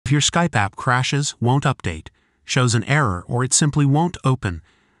If your Skype app crashes, won't update, shows an error, or it simply won't open,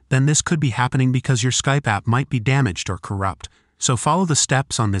 then this could be happening because your Skype app might be damaged or corrupt. So follow the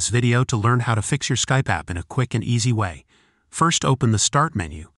steps on this video to learn how to fix your Skype app in a quick and easy way. First, open the Start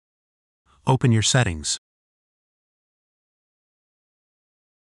menu. Open your settings.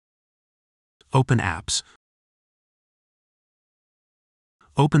 Open Apps.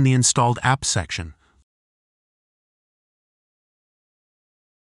 Open the Installed Apps section.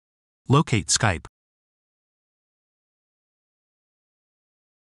 Locate Skype.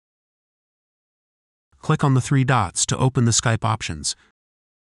 Click on the three dots to open the Skype options.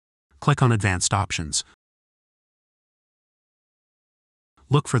 Click on Advanced Options.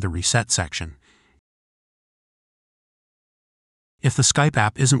 Look for the Reset section. If the Skype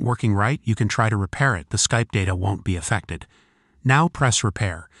app isn't working right, you can try to repair it. The Skype data won't be affected. Now press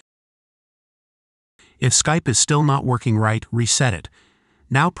Repair. If Skype is still not working right, reset it.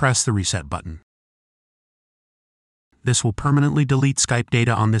 Now press the Reset button. This will permanently delete Skype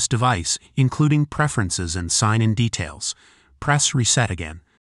data on this device, including preferences and sign-in details. Press Reset again.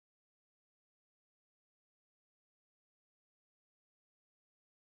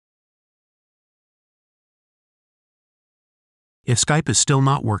 If Skype is still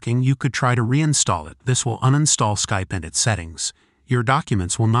not working, you could try to reinstall it. This will uninstall Skype and its settings. Your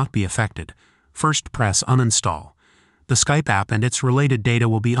documents will not be affected. First, press Uninstall. The Skype app and its related data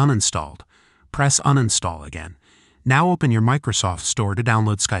will be uninstalled. Press Uninstall again. Now open your Microsoft Store to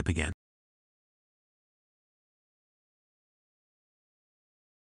download Skype again.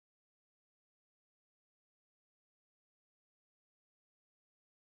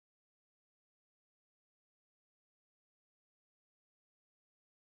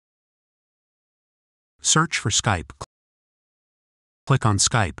 Search for Skype. Click on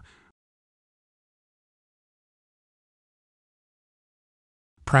Skype.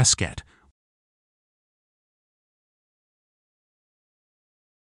 Press Get.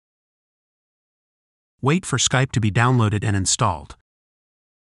 Wait for Skype to be downloaded and installed.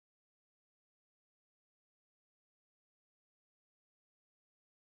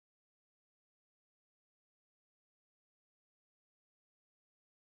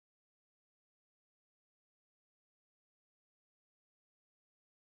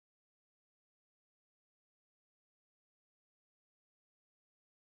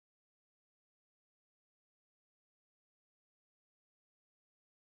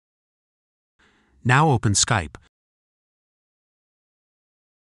 Now open Skype.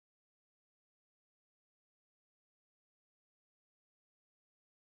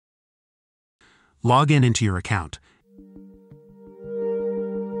 Log in into your account.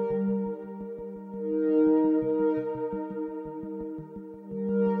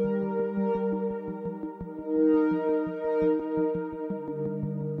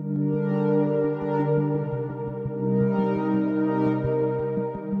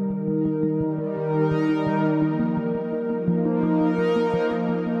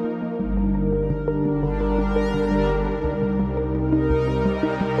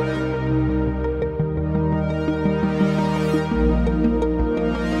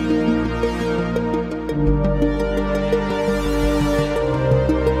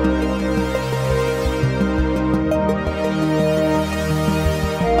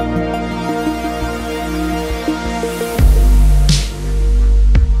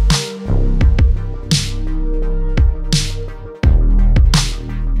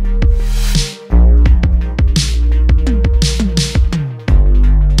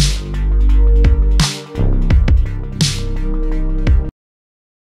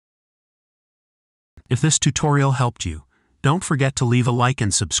 If this tutorial helped you, don't forget to leave a like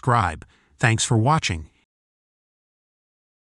and subscribe. Thanks for watching.